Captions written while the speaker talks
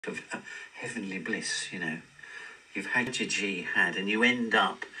of heavenly bliss, you know. You've had your jihad and you end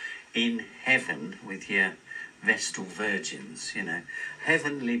up in heaven with your Vestal virgins, you know.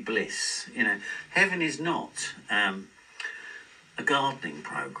 Heavenly bliss, you know. Heaven is not a gardening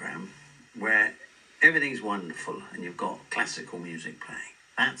program where everything's wonderful and you've got classical music playing.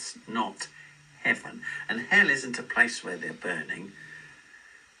 That's not heaven. And hell isn't a place where they're burning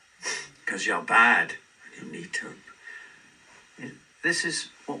because you're bad and you need to. This is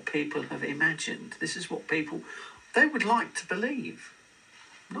what people have imagined. This is what they would like to believe.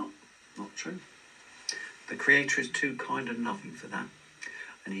 Not true. The Creator is too kind and loving for that.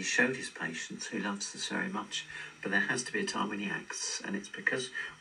 And he showed his patience, who loves us very much. But there has to be a time when he acts. And it's because